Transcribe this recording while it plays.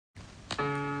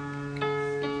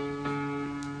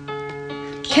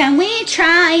Can we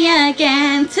try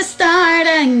again to start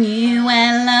a new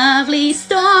and lovely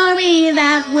story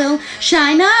that will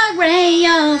shine a ray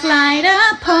of light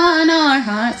upon our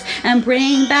hearts and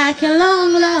bring back a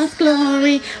long-lost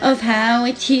glory of how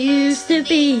it used to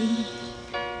be?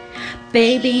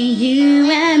 Baby, you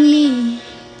and me,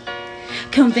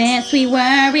 convinced we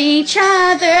were each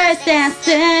other's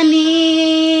destiny.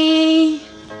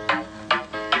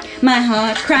 My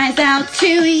heart cries out to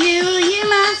you, you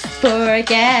must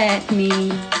forget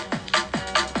me.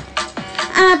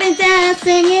 I've been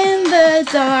dancing in the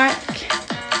dark,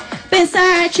 been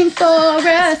searching for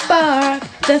a spark,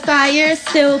 the fire's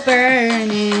still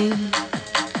burning.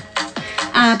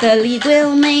 I believe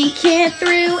we'll make it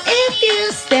through if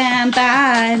you stand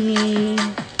by me.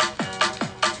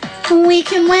 We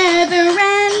can weather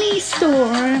any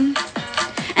storm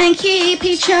and keep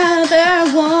each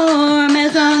other warm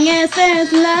as long as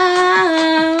there's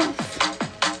love.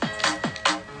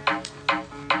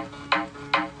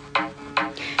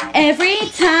 Every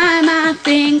time I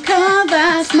think of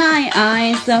us, my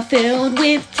eyes are filled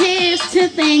with tears to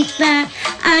think that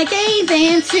I gave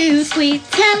in to sweet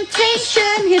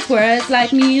temptation. His words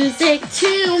like music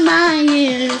to my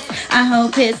ears. I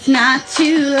hope it's not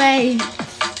too late,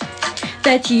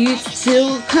 that you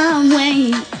still come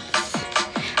wait,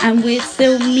 and we'll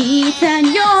still meet and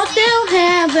you're still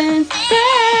heaven's fate.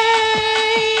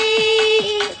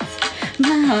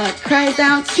 My heart cries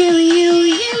out to you,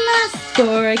 you must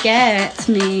forget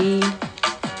me.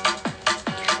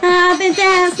 I've been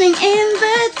dancing in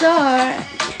the dark,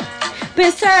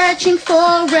 been searching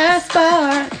for a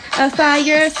spark, a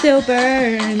fire still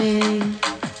burning.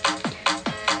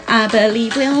 I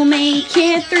believe we'll make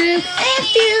it through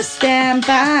if you stand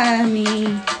by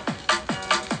me.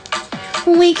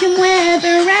 We can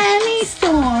weather any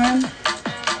storm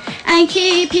and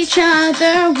keep each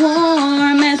other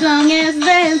warm as long as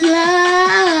there's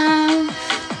love.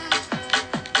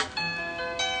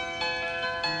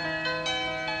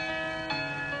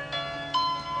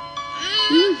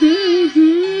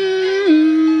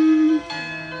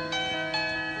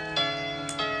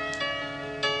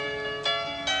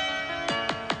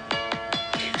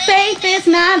 Faith is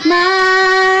not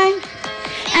mine,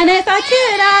 and if I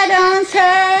could, I'd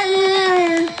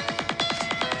unturn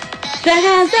the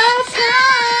hands of time.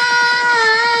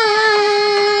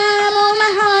 Oh,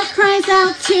 my heart cries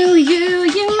out to you,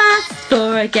 you must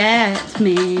forget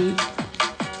me.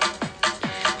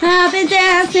 I've been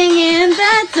dancing in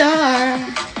the dark,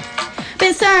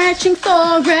 been searching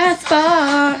for a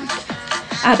spark.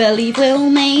 I believe we'll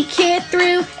make it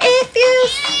through if you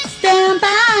stand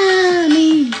by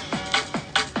me.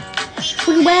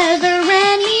 We weather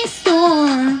any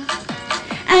storm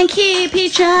and keep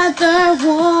each other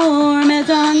warm as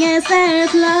long as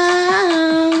there's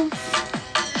love.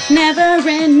 Never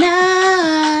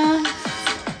enough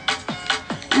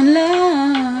and love.